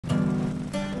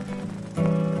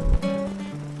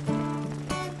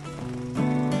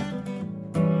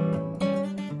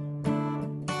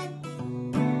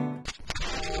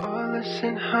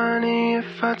dancing, honey,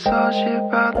 if I told you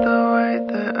about the way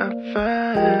that I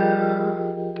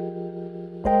felt.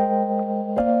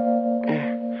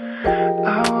 Yeah. I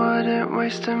wouldn't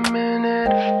waste a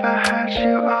minute if I had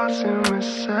you all to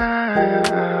myself.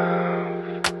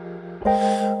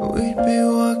 We'd be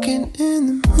walking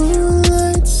in the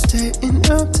moonlight,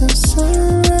 staying up till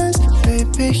sunrise.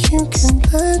 Baby, you can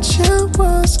let your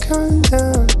walls come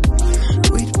down.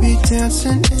 We'd be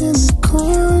dancing in the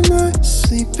corner,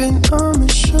 sleeping on my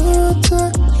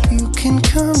shoulder. You can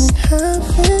come and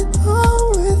have it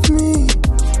all with me,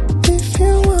 if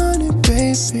you want it,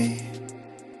 baby.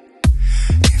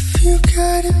 If you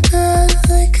got it bad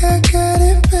like I got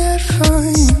it bad for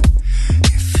you.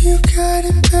 If you got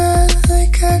it bad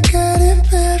like I got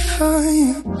it bad for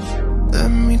you. Let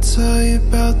me tell you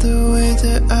about the way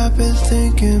that I've been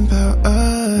thinking about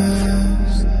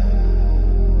us.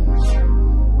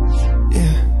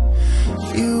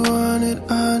 You wanted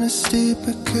honesty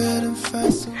but couldn't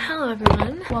find some. Hello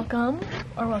everyone, welcome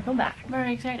back. I'm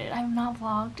very excited. I have not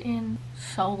vlogged in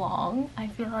so long. I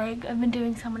feel like I've been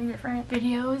doing so many different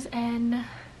videos and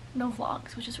no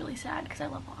vlogs, which is really sad because I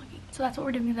love vlogging. So that's what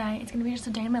we're doing today. It's gonna be just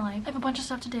a day in my life. I have a bunch of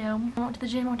stuff to do. I went to the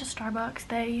gym, I went to Starbucks.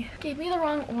 They gave me the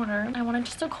wrong order. I wanted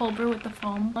just a cold brew with the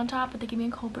foam on top, but they gave me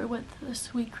a cold brew with the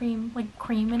sweet cream, like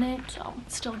cream in it. So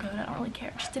it's still good, I don't really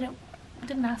care. Just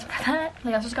didn't ask for that.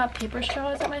 They also just got paper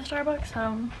straws at my Starbucks,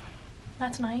 so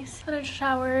that's nice. But I just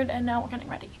showered and now we're getting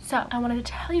ready. So I wanted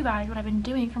to tell you guys what I've been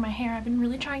doing for my hair. I've been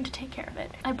really trying to take care of it.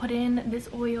 I put in this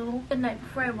oil the night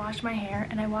before I washed my hair,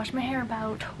 and I wash my hair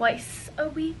about twice a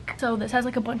week. So this has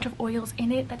like a bunch of oils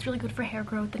in it that's really good for hair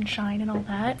growth and shine and all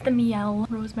that. The Miel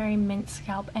Rosemary Mint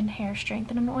Scalp and Hair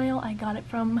Strengthening Oil. I got it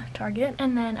from Target.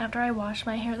 And then after I wash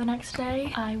my hair the next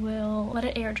day, I will let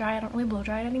it air dry. I don't really blow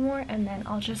dry it anymore, and then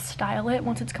I'll just style it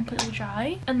once it's completely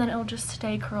dry, and then it'll just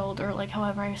stay curled or like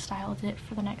however I styled it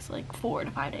for the next like 4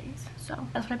 to 5 days. So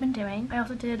that's what I've been doing. I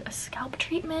also did a scalp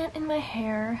treatment in my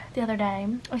hair the other day.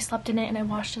 I slept in it and I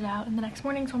washed it out in the next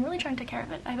morning, so I'm really trying to take care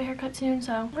of it. I have a haircut soon,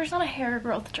 so we're just on a hair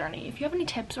growth journey. If you have any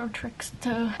tips or tricks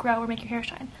to grow or make your hair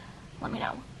shine, let me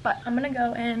know. But I'm gonna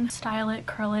go and style it,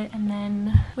 curl it, and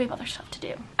then we have other stuff to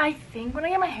do. I think when I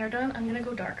get my hair done, I'm gonna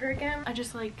go darker again. I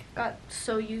just like got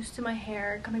so used to my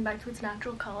hair coming back to its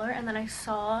natural color, and then I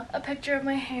saw a picture of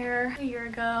my hair a year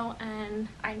ago and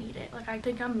I need it. Like I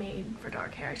think I'm made for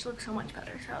dark hair. I just look so much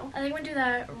better. So I think I'm gonna do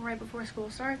that right before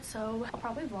school starts. So I'll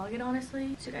probably vlog it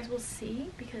honestly, so you guys will see,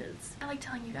 because I like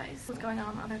telling you guys what's going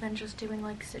on other than just doing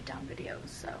like sit down videos.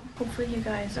 So hopefully you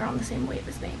guys are on the same wave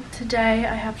as me. Today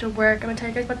I have to work. I'm gonna tell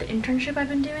you guys about the internship I've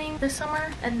been doing this summer,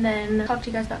 and then talk to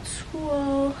you guys about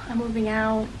school. I'm moving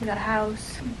out, we got a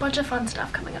house, a bunch of fun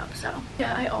stuff coming up. So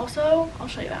yeah, I'll show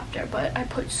you after, but I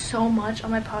put so much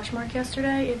on my Poshmark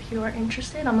yesterday. If you are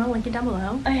interested, I'm gonna link it down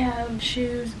below. I have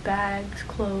shoes, bags,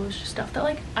 clothes, stuff that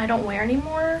like I don't wear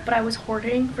anymore, but I was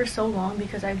hoarding for so long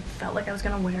because I felt like I was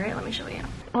gonna wear it. Let me show you.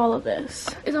 All of this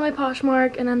is on my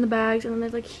Poshmark, and then the bags, and then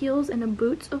there's like heels and a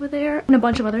boots over there, and a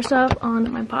bunch of other stuff on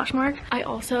my Poshmark. I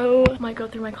also might go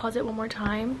through my closet one more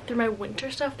time through my winter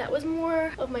stuff. That was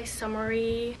more of my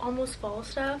summery, almost fall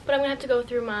stuff, but I'm gonna have to go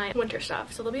through my winter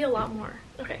stuff, so there'll be a lot more.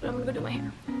 Okay, but I'm gonna go do my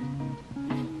hair.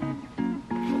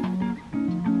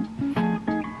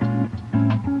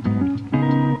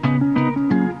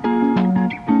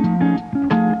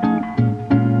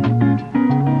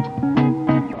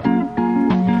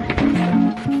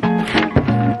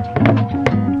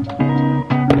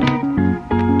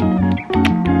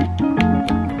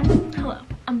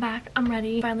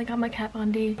 Finally got my Kat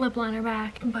Von D lip liner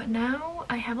back, but now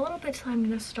I have a little bit till I'm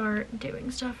gonna start doing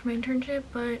stuff for my internship,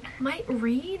 but might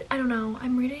read. I don't know.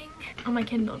 I'm reading on my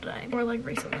Kindle today, or like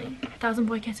recently. Thousand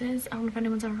Boy Kisses. I don't know if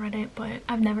anyone's ever read it, but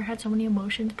I've never had so many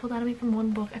emotions pulled out of me from one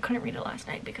book. I couldn't read it last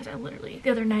night because I literally,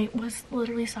 the other night was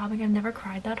literally sobbing. I've never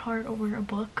cried that hard over a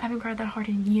book. I haven't cried that hard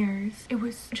in years. It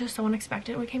was just so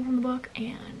unexpected what came from the book,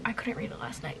 and I couldn't read it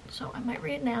last night, so I might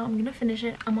read it now. I'm gonna finish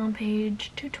it. I'm on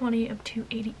page 220 of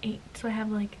 288, so I have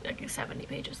like 70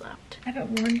 pages left. I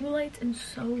haven't worn blue lights in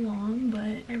so long,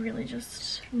 but I really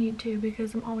just need to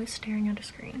because I'm always staring at a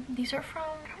screen. These are from,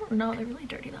 I don't know, they're really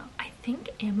dirty though. I think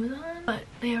Amazon, but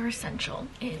they are essential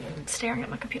in staring at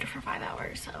my computer for 5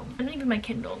 hours. So I don't even my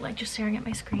Kindle, like just staring at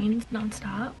my screens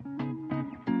nonstop.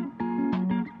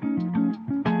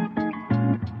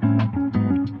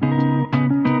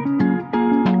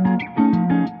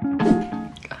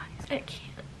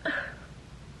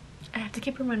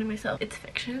 Keep reminding myself it's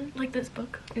fiction. Like, this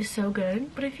book is so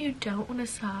good, but if you don't want to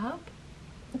sob,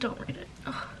 don't read it.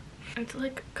 Ugh. I have to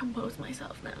like compose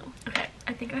myself now. Okay,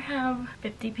 I think I have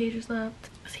 50 pages left.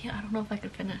 See, I don't know if I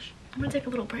could finish. I'm gonna take a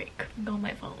little break and go on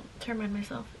my phone to remind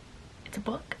myself it's a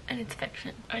book and it's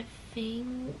fiction. I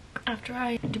think after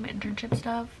I do my internship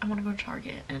stuff, I want to go to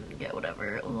Target and get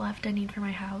whatever left I need for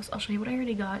my house. I'll show you what I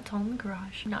already got. It's all in the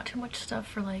garage. Not too much stuff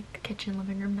for like kitchen,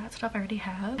 living room. That stuff I already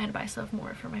have. I had to buy stuff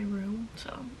more for my room,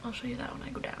 so I'll show you that when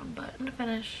I go down. But I'm gonna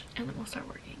finish and then we'll start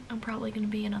working. I'm probably gonna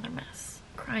be another mess.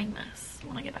 Crying mess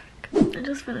when I get back. I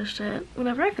just finished it.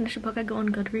 Whenever I finish a book, I go on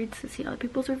Goodreads to see other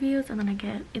people's reviews, and then I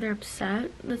get either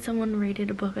upset that someone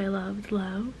rated a book I loved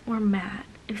low, or mad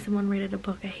if someone rated a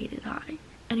book I hated high.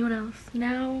 Anyone else?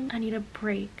 Now I need a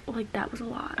break. Like, that was a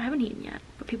lot. I haven't eaten yet,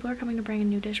 but people are coming to bring a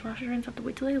new dishwasher and stuff to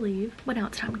wait till they leave. But now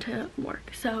it's time to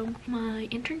work. So my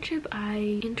internship,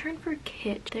 I interned for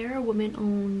Kit. They're a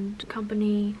women-owned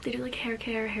company. They do like hair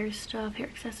care, hair stuff, hair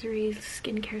accessories,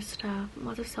 skincare stuff,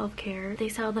 lots of self-care. They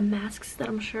sell the masks that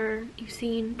I'm sure you've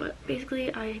seen, but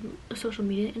basically I'm a social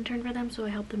media intern for them, so I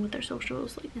help them with their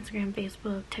socials like Instagram,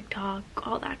 Facebook, TikTok,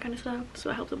 all that kind of stuff. So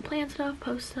I help them plan stuff,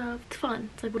 post stuff. It's fun.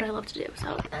 It's like what I love to do.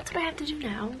 So that's what I have to do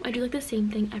now. I do like the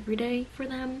same thing every day for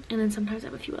them, and then sometimes I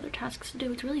have a few other tasks to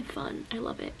do. It's really fun. I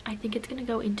love it. I think it's gonna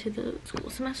go into the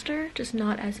school semester, just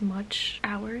not as much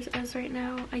hours as right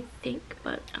now, I think,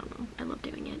 but I don't know. I love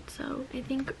doing it. So I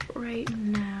think right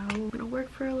now I'm gonna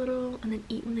work for a little and then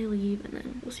eat when they leave, and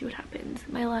then we'll see what happens.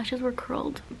 My lashes were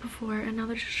curled before and now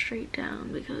they're just straight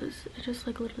down because it just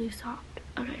like literally stopped.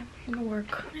 Okay, I'm gonna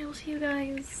work. I will see you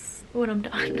guys when I'm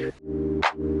done.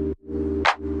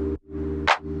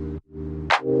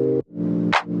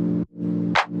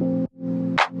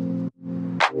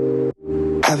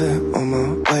 I've been on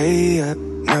my way up,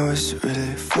 now it's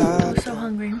really far. I'm so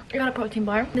hungry. I got a protein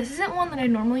bar. This isn't one that I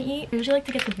normally eat. I usually like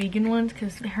to get the vegan ones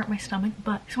because they hurt my stomach,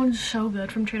 but this one's so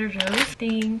good from Trader Joe's.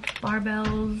 Think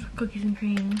barbells, cookies and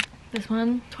cream. This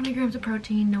one, 20 grams of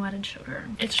protein, no added sugar.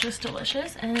 It's just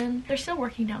delicious, and they're still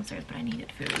working downstairs, but I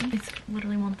needed food. It's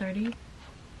literally 1:30.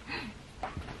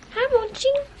 Hi, Mochi.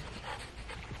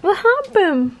 What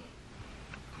happened?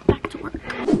 Back to work.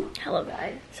 Hello,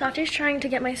 guys. Sachi's trying to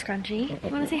get my scrunchie. You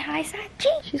want to say hi,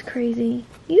 Sachi? She's crazy.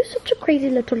 You're such a crazy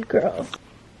little girl.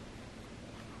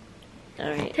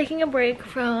 Alright, taking a break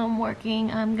from working.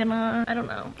 I'm gonna, I don't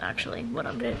know actually what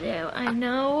I'm gonna do. I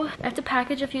know I have to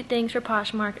package a few things for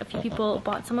Poshmark. A few people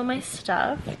bought some of my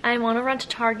stuff. I want to run to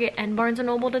Target and Barnes &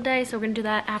 Noble today, so we're gonna do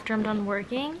that after I'm done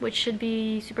working, which should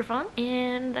be super fun.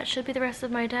 And that should be the rest of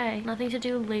my day. Nothing to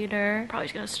do later. Probably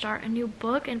just gonna start a new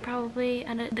book and probably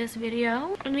edit this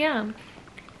video. And yeah,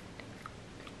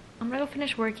 I'm gonna go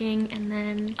finish working and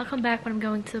then I'll come back when I'm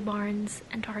going to Barnes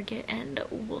and Target and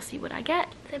we'll see what I get.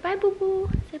 Say bye, boo boo.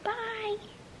 Say bye.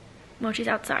 Mochi's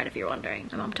outside if you're wondering.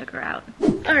 My mom took her out.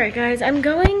 Alright guys, I'm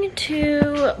going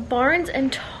to Barnes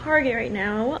and Target right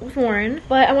now with Warren.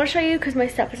 But I want to show you because my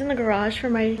stuff is in the garage for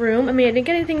my room. I mean, I didn't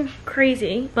get anything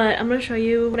crazy, but I'm going to show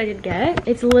you what I did get.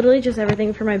 It's literally just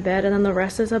everything for my bed and then the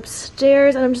rest is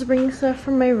upstairs, and I'm just bringing stuff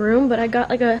from my room. But I got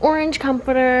like a orange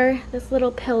comforter, this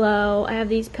little pillow. I have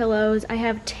these pillows. I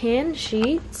have tan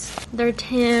sheets. They're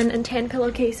tan and tan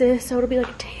pillowcases, so it'll be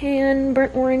like a tan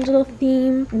burnt orange little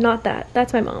theme. Not that.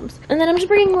 That's my mom's. And then I'm just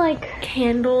bringing like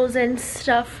candles and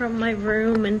stuff from my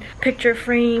room and picture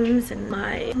frames and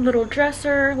my little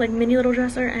dresser, like mini little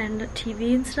dresser and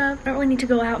TV and stuff. I don't really need to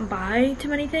go out and buy too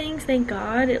many things, thank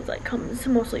God. It like comes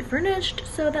mostly furnished,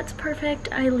 so that's perfect.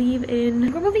 I leave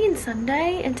in, we're moving in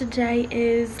Sunday and today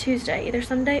is Tuesday, either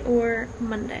Sunday or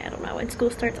Monday, I don't know, and school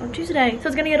starts on Tuesday. So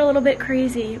it's gonna get a little bit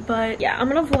crazy, but yeah, I'm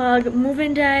gonna vlog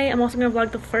move-in day. I'm also gonna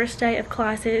vlog the first day of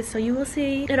classes, so you will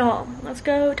see it all. Let's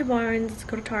go to Barnes, let's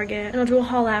go to Target. And I'll do a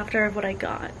haul after of what I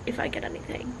got, if I get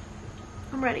anything.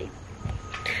 I'm ready.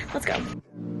 Let's go.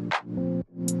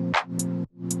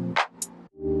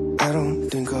 I don't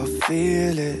think I'll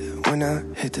feel it when I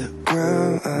hit the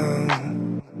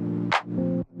ground.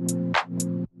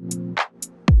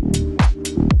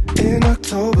 In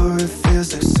October it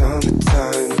feels like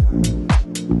summertime.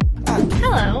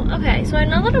 Hello. Okay, so I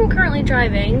know that I'm currently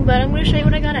driving, but I'm going to show you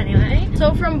what I got anyway.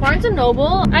 So from Barnes &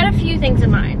 Noble, I had a few things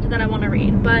in mind that I want to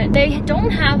read, but they don't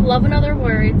have Love and Other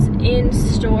Words in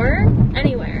store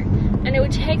anywhere. And it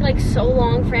would take like so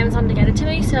long for Amazon to get it to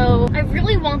me, so I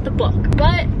really want the book,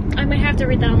 but I might have to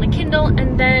read that on the Kindle.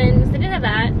 And then they didn't have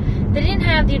that. They didn't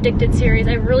have the Addicted series.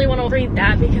 I really want to read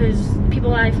that because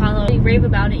people I follow, they rave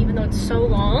about it even though it's so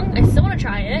long. I still want to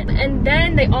try it. And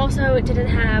then they also didn't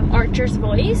have Archer's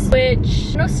Voice,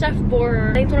 which, Steph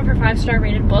Borer, I think it's one of her 5-star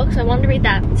rated books. I wanted to read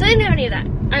that. So they didn't have any of that.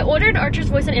 I ordered Archer's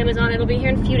Voice on Amazon. It'll be here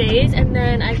in a few days. And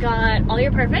then I got All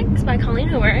Your Perfects by Colleen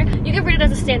Hoover. You can read it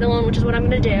as a standalone, which is what I'm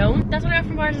going to do. That's what I got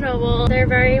from Barnes & Noble. They're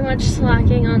very much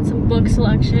slacking on some book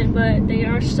selection, but they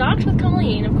are stocked with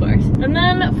Colleen, of course. And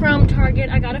then from Target,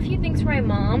 I got a few things for my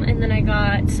mom, and then I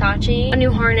got Sachi a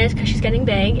new harness because she's getting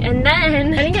big, and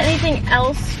then I didn't get anything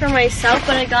else for myself,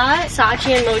 but I got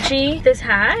Sachi and Mochi this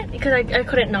hat because I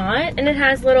couldn't not, and it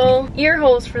has little ear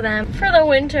holes for them for the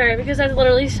winter because that's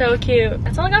literally so cute.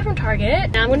 That's all I got from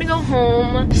Target. Now I'm gonna go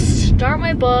home, start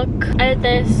my book, edit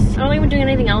this. I don't think I'm doing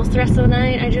anything else the rest of the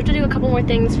night. I do have to do a couple more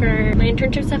things for my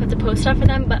internship stuff. I have to post stuff for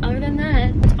them, but other than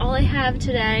that, that's all I have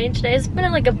today. Today's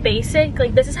been like a basic,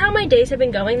 like this is how my days have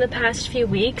been going the past few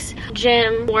weeks.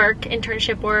 Gym, work,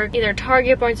 internship work, either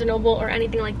Target, Barnes & Noble, or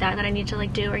anything like that that I need to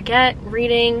like do or get.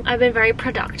 Reading. I've been very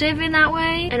productive in that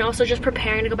way, and also just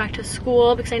preparing to go back to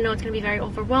school because I know it's gonna be very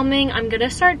overwhelming. I'm gonna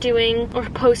start doing or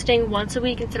posting once a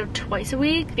week instead of twice a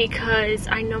week because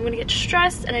I know I'm gonna get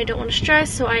stressed and I don't want to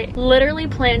stress. So I literally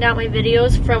planned out my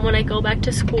videos from when I go back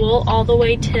to school all the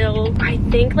way till I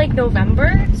think like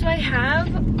November. So I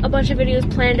have a bunch of videos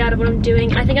planned out of what I'm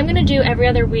doing. I think I'm gonna do every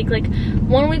other week. Like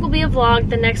one week will be a vlog,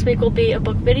 the next week will be a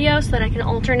book video so that I can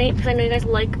alternate because I know you guys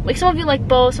like some of you like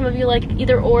both, some of you like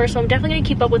either or, so I'm definitely gonna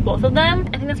keep up with both of them.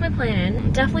 I think that's my plan.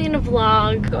 I'm definitely gonna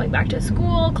vlog going back to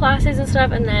school, classes and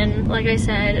stuff, and then like I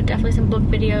said, definitely some book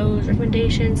videos,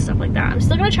 recommendations, stuff like that. I'm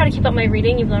still gonna try to keep up my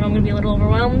reading even though I'm gonna be a little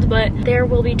overwhelmed, but there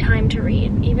will be time to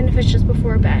read, even if it's just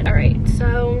before bed. All right,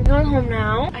 so I'm going home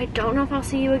now. I don't know if I'll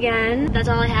see you again. That's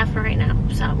all I have for right now.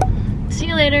 So see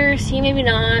you later, see you maybe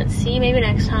not, see you maybe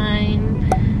next time.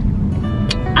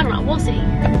 I don't know, we'll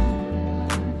see.